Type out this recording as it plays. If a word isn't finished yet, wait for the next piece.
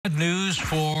news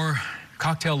for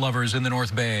cocktail lovers in the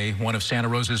North Bay. One of Santa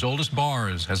Rosa's oldest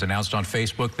bars has announced on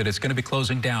Facebook that it's going to be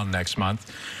closing down next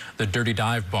month. The Dirty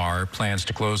Dive Bar plans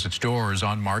to close its doors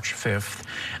on March 5th.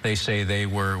 They say they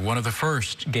were one of the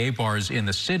first gay bars in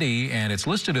the city, and it's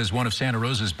listed as one of Santa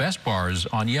Rosa's best bars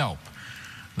on Yelp.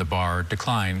 The bar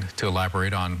declined to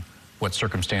elaborate on what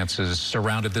circumstances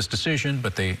surrounded this decision,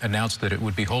 but they announced that it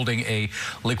would be holding a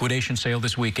liquidation sale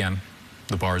this weekend.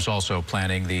 The bar is also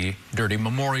planning the Dirty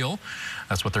Memorial.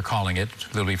 That's what they're calling it.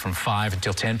 It'll be from 5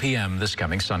 until 10 p.m. this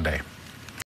coming Sunday.